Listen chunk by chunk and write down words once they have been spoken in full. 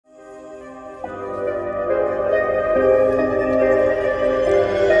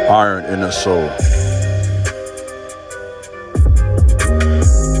Iron in the soul.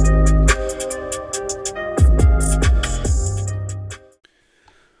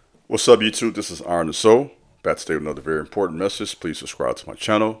 What's up, YouTube? This is Iron in the Soul. Back today with another very important message. Please subscribe to my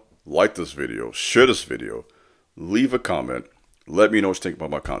channel, like this video, share this video, leave a comment, let me know what you think about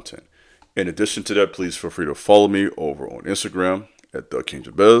my content. In addition to that, please feel free to follow me over on Instagram at The King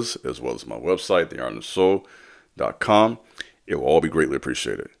Jabez, as well as my website, theironinthesoul.com. It will all be greatly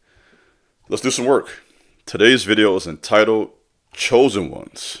appreciated. Let's do some work. Today's video is entitled Chosen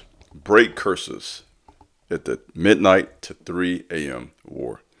Ones Break Curses at the Midnight to 3 a.m.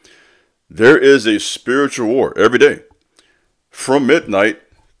 War. There is a spiritual war every day from midnight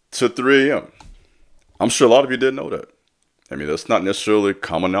to 3 a.m. I'm sure a lot of you didn't know that. I mean, that's not necessarily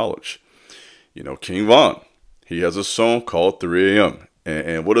common knowledge. You know, King Von, he has a song called 3 a.m.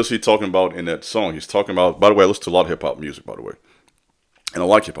 And what is he talking about in that song? He's talking about, by the way, I listen to a lot of hip-hop music, by the way. And I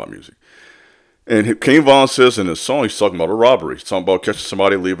like hip-hop music. And King Von says in his song, he's talking about a robbery. He's talking about catching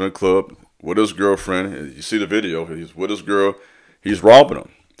somebody leaving a club with his girlfriend. And you see the video, he's with his girl. He's robbing them.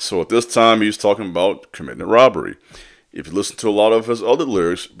 So at this time, he's talking about committing a robbery. If you listen to a lot of his other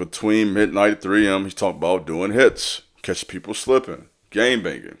lyrics, between midnight and 3 a.m., he's talking about doing hits, catching people slipping, gang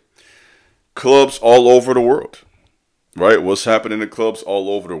banging. Clubs all over the world, right? What's happening in clubs all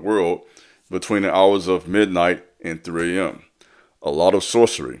over the world between the hours of midnight and 3 a.m.? A lot of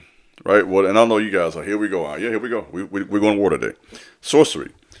sorcery, right? Well, and I know you guys are, here we go. Yeah, here we go. We're going to war today.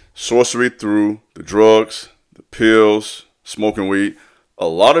 Sorcery. Sorcery through the drugs, the pills, smoking weed. A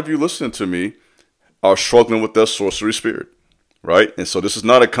lot of you listening to me are struggling with that sorcery spirit, right? And so this is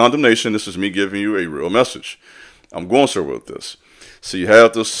not a condemnation. This is me giving you a real message. I'm going somewhere with this. So you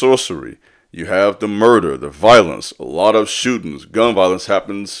have the sorcery. You have the murder, the violence. A lot of shootings, gun violence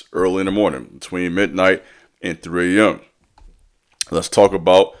happens early in the morning between midnight and 3 a.m. Let's talk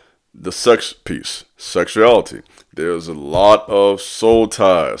about the sex piece, sexuality. There's a lot of soul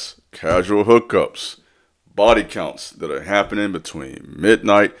ties, casual hookups, body counts that are happening between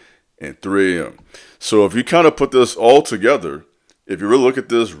midnight and 3 a.m. So if you kind of put this all together, if you really look at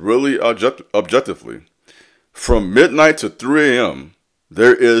this really objectively, from midnight to 3 a.m.,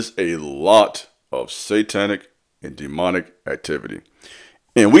 there is a lot of satanic and demonic activity.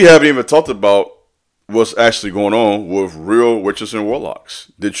 And we haven't even talked about what's actually going on with real witches and warlocks.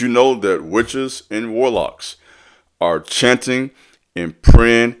 Did you know that witches and warlocks are chanting and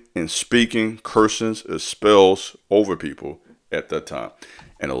praying and speaking curses and spells over people at that time?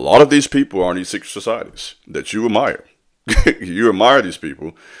 And a lot of these people are in these secret societies that you admire. You admire these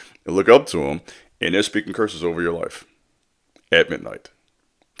people and look up to them, and they're speaking curses over your life at midnight.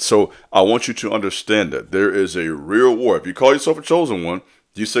 So I want you to understand that there is a real war. If you call yourself a chosen one,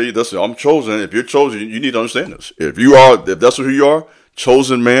 you say, listen, I'm chosen. If you're chosen, you need to understand this. If that's who you are,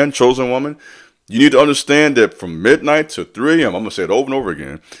 chosen man, chosen woman, you need to understand that from midnight to 3 a.m., I'm going to say it over and over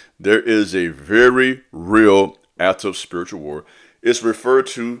again, there is a very real active spiritual war. It's referred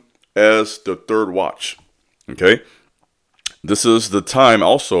to as the third watch. Okay? This is the time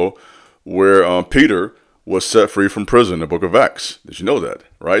also where Peter was set free from prison in the book of Acts. Did you know that?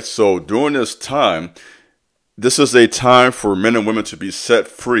 Right? So during this time, this is a time for men and women to be set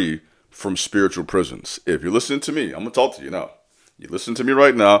free from spiritual prisons. If you're listening to me, I'm going to talk to you now. You listen to me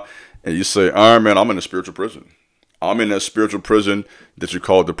right now, and you say, Iron Man, I'm in a spiritual prison. I'm in that spiritual prison that you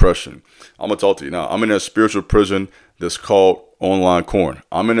call depression. I'm going to talk to you now. I'm in that spiritual prison that's called online corn.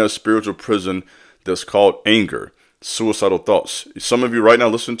 I'm in that spiritual prison that's called anger, suicidal thoughts. Some of you right now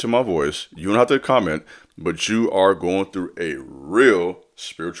listen to my voice. You don't have to comment, but you are going through a real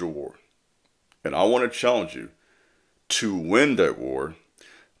spiritual war. And I want to challenge you to win that war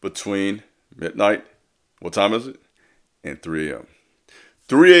between midnight, what time is it? And 3 a.m.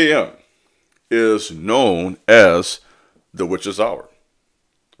 3 a.m. is known as the witch's hour,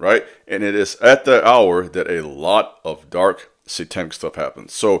 right? And it is at that hour that a lot of dark satanic stuff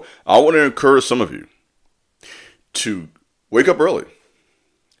happens. So I want to encourage some of you to wake up early,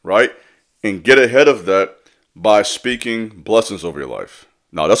 right? And get ahead of that by speaking blessings over your life.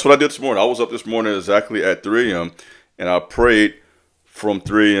 Now, that's what I did this morning. I was up this morning exactly at 3 a.m. and I prayed from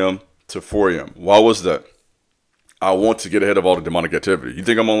 3 a.m. to 4 a.m. Why was that? I want to get ahead of all the demonic activity. You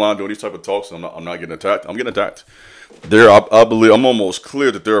think I'm online doing these type of talks and I'm not getting attacked? I'm getting attacked. I believe, I'm almost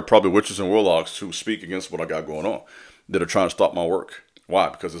clear that there are probably witches and warlocks who speak against what I got going on, that are trying to stop my work. Why?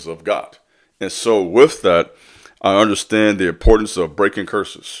 Because it's of God. And so with that, I understand the importance of breaking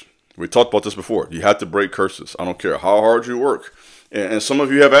curses. We talked about this before. You have to break curses. I don't care how hard you work. And some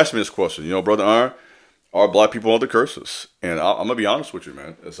of you have asked me this question. You know, Brother Iron, are black people under curses? And I'm going to be honest with you,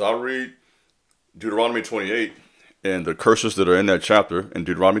 man. As I read Deuteronomy 28, and the curses that are in that chapter in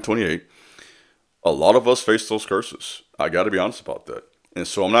Deuteronomy 28, a lot of us face those curses. I got to be honest about that. And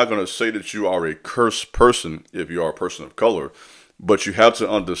so I'm not going to say that you are a cursed person if you are a person of color, but you have to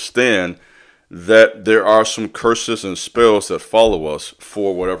understand that there are some curses and spells that follow us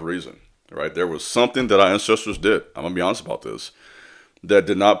for whatever reason, right? There was something that our ancestors did, I'm going to be honest about this, that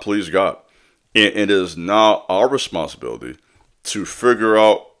did not please God. And it is now our responsibility to figure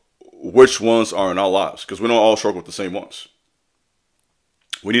out which ones are in our lives, because we don't all struggle with the same ones.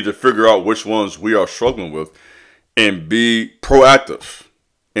 We need to figure out which ones we are struggling with and be proactive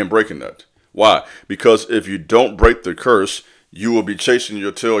in breaking that. Why? Because if you don't break the curse, you will be chasing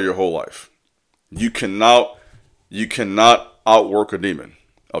your tail your whole life. You cannot outwork a demon.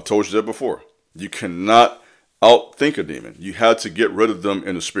 I've told you that before. You cannot outthink a demon. You have to get rid of them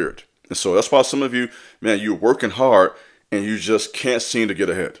in the spirit. And so that's why some of you, man, you're working hard and you just can't seem to get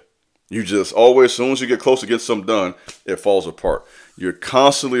ahead. You just always, as soon as you get close to getting something done, it falls apart. You're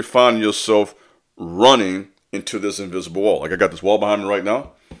constantly finding yourself running into this invisible wall. Like I got this wall behind me right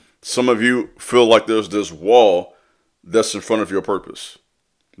now. Some of you feel like there's this wall that's in front of your purpose,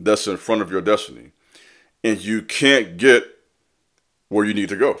 that's in front of your destiny, and you can't get where you need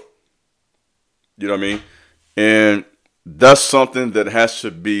to go. You know what I mean? And that's something that has to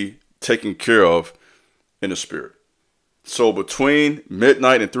be taken care of in the spirit. So between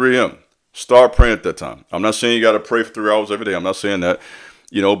midnight and 3 a.m., start praying at that time. I'm not saying you got to pray for 3 hours every day. I'm not saying that,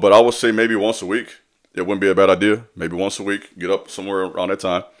 you know, but I would say maybe once a week. It wouldn't be a bad idea. Maybe once a week, get up somewhere around that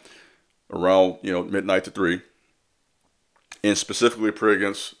time, around, you know, midnight to 3, and specifically pray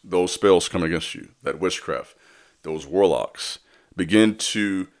against those spells coming against you, that witchcraft, those warlocks. Begin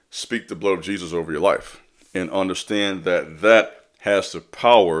to speak the blood of Jesus over your life and understand that that has the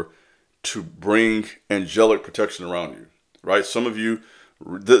power to bring angelic protection around you, right? Some of you,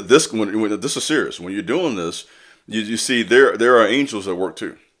 this is serious. When you're doing this, you see there are angels that work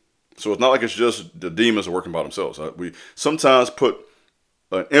too. So it's not like it's just the demons are working by themselves. We sometimes put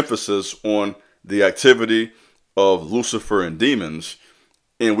an emphasis on the activity of Lucifer and demons,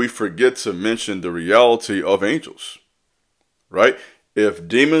 and we forget to mention the reality of angels, right? If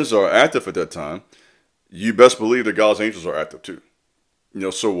demons are active at that time, you best believe that God's angels are active too. You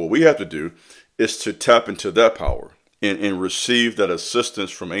know, so what we have to do is to tap into that power and receive that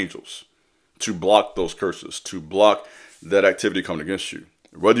assistance from angels to block those curses, to block that activity coming against you.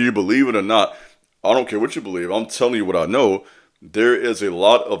 Whether you believe it or not, I don't care what you believe. I'm telling you what I know. There is a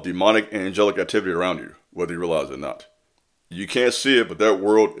lot of demonic and angelic activity around you, whether you realize it or not. You can't see it, but that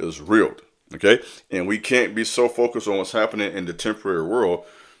world is real, okay? And we can't be so focused on what's happening in the temporary world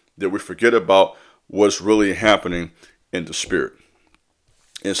that we forget about what's really happening in the spirit.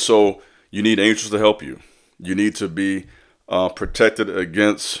 And so you need angels to help you. You need to be protected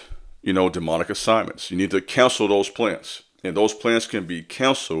against, you know, demonic assignments. You need to cancel those plans. And those plans can be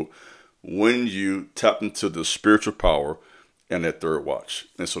canceled when you tap into the spiritual power and that third watch.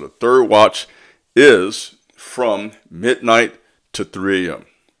 And so the third watch is from midnight to 3 a.m.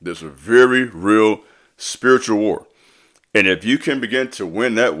 There's a very real spiritual war. And if you can begin to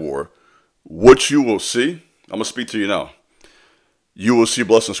win that war, what you will see, I'm going to speak to you now. You will see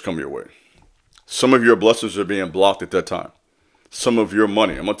blessings come your way. Some of your blessings are being blocked at that time. Some of your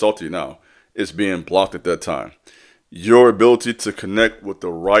money, I'm going to talk to you now, is being blocked at that time. Your ability to connect with the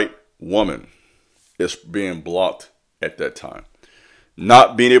right woman is being blocked at that time.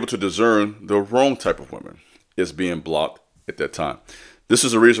 Not being able to discern the wrong type of women is being blocked at that time. This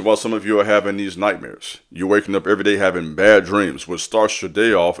is the reason why some of you are having these nightmares. You're waking up every day having bad dreams, which starts your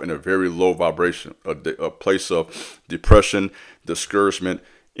day off in a very low vibration, a place of depression, discouragement,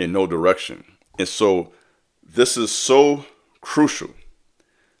 and no direction. And so this is so crucial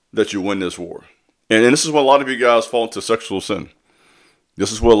that you win this war. And this is where a lot of you guys fall into sexual sin.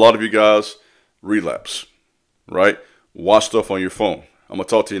 This is where a lot of you guys relapse, right? Watch stuff on your phone. I'm going to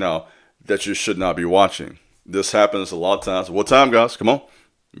talk to you now that you should not be watching. This happens a lot of times. What time, guys? Come on.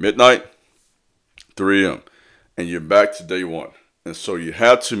 Midnight, 3 a.m. And you're back to day one. And so you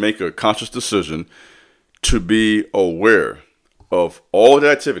have to make a conscious decision to be aware of all the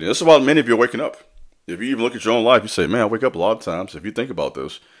activity. This is why many of you are waking up. If you even look at your own life, you say, man, I wake up a lot of times. If you think about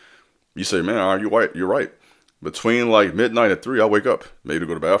this, you say, man, are you right? You're right. Between like midnight and 3, I wake up. Maybe to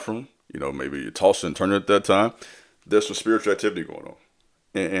go to the bathroom. You know, maybe you toss and turn at that time. There's some spiritual activity going on.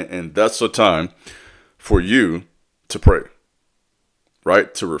 And that's a time for you to pray,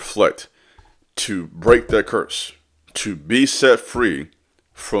 right? To reflect, to break that curse, to be set free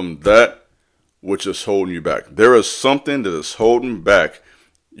from that which is holding you back. There is something that is holding back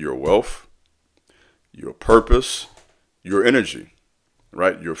your wealth, your purpose, your energy.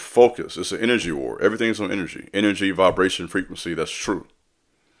 right? Your focus. It's an energy war. Everything's on energy. Energy, vibration, frequency. That's true.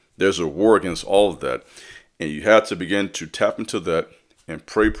 There's a war against all of that. And you have to begin to tap into that and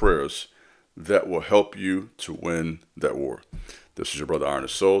pray prayers that will help you to win that war. This is your brother Iron and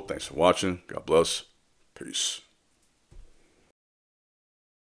Soul. Thanks for watching. God bless. Peace.